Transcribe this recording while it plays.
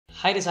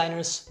Hi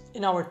designers,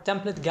 in our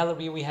template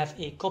gallery we have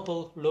a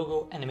couple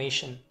logo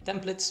animation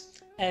templates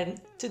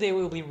and today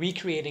we will be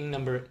recreating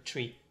number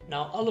 3.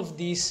 Now all of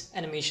these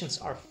animations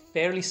are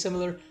fairly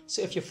similar,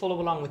 so if you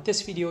follow along with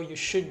this video you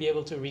should be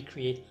able to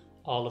recreate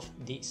all of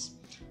these.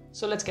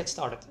 So let's get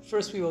started.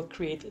 First we will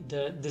create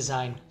the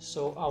design.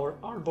 So our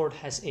artboard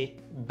has a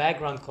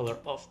background color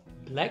of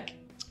black.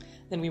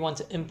 Then we want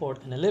to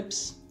import an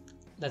ellipse.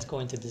 Let's go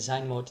into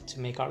design mode to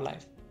make our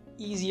life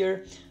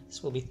easier.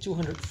 This will be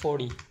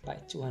 240 by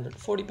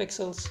 240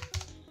 pixels.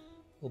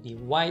 Will be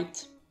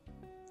white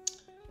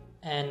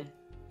and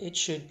it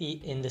should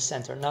be in the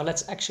center. Now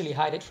let's actually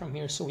hide it from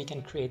here so we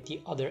can create the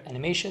other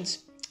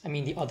animations,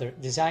 the other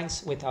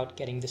designs without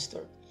getting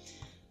disturbed.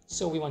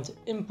 So we want to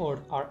import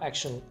our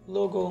actual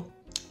logo.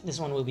 This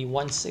one will be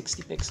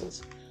 160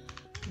 pixels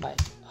by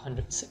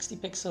 160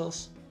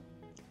 pixels.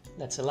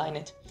 Let's align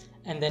it.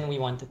 And then we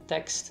want the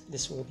text.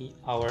 This will be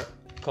our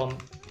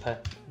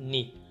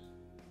company.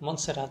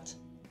 Montserrat,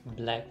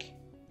 black,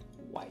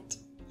 white.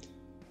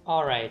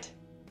 All right,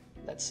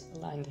 let's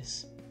align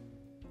this.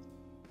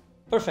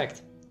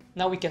 Perfect.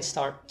 Now we can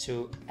start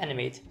to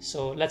animate.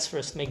 So let's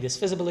first make this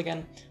visible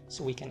again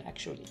so we can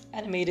actually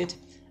animate it.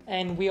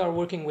 And we are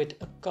working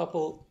with a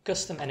couple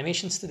custom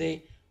animations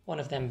today. One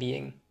of them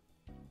being,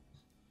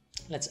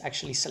 let's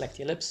actually select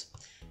the ellipse.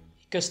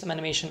 A custom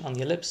animation on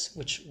the ellipse,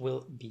 which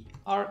will be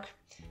arc.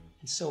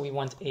 And so we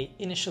want an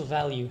initial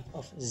value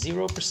of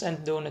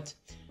 0% donut.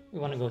 We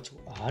want to go to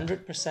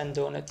 100%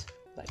 donut,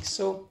 like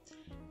so.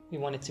 We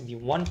want it to be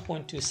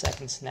 1.2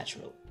 seconds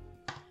natural.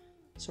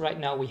 So right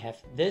now we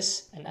have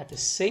this, and at the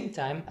same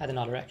time, add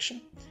another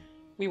action.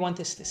 We want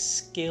this to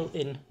scale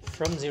in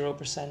from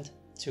 0%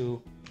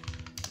 to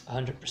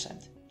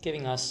 100%,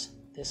 giving us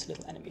this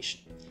little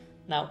animation.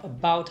 Now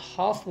about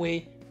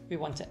halfway, we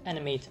want to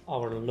animate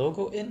our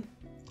logo in,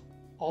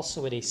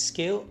 also with a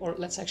scale, or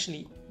let's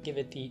actually give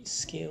it the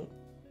scale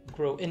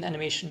grow in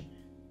animation.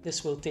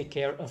 This will take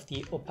care of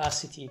the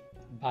opacity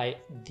by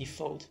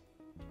default.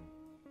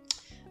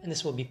 And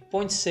this will be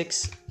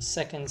 0.6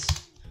 seconds,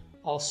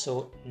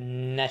 also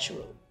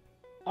natural.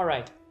 All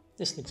right,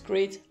 this looks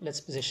great. Let's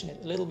position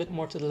it a little bit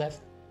more to the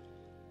left.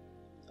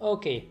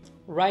 Okay,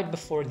 right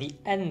before the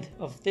end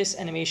of this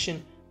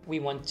animation, we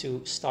want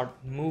to start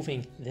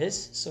moving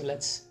this. So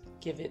let's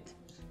give it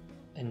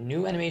a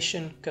new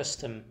animation,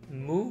 custom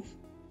move.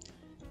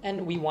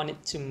 And we want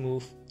it to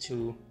move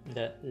to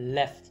the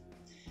left.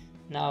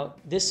 Now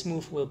this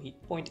move will be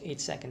 0.8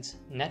 seconds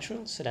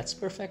natural, so that's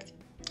perfect.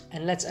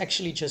 And let's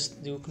actually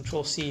just do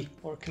Ctrl+C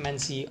or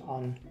Command+Z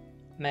on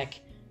Mac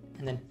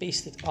and then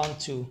paste it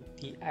onto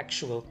the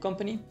actual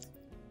company.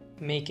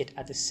 Make it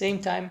at the same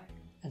time,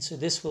 and so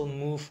this will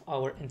move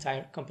our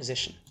entire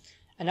composition.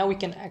 And now we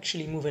can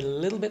actually move it a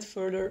little bit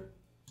further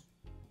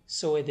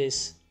so it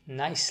is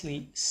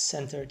nicely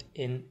centered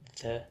in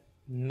the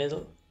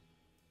middle.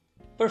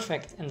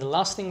 Perfect. And the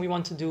last thing we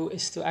want to do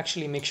is to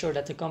actually make sure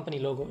that the company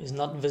logo is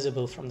not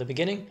visible from the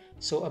beginning.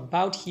 So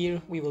about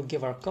here, we will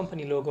give our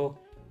company logo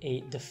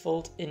a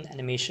default in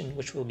animation,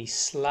 which will be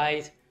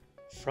slide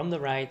from the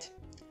right,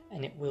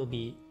 and it will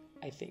be,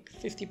 I think,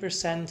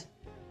 50%.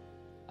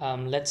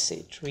 Let's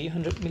say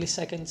 300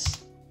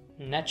 milliseconds,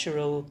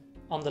 natural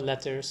on the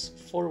letters,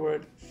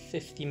 forward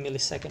 50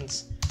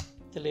 milliseconds,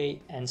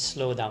 delay and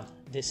slow down.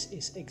 This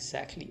is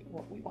exactly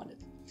what we wanted.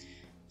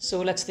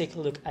 So let's take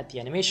a look at the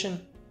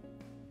animation.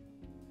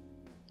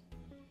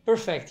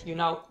 Perfect, you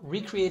now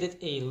recreated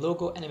a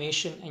logo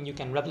animation and you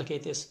can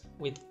replicate this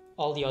with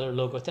all the other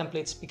logo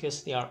templates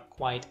because they are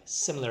quite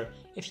similar.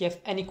 If you have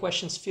any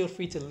questions, feel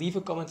free to leave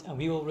a comment and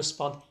we will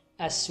respond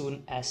as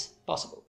soon as possible.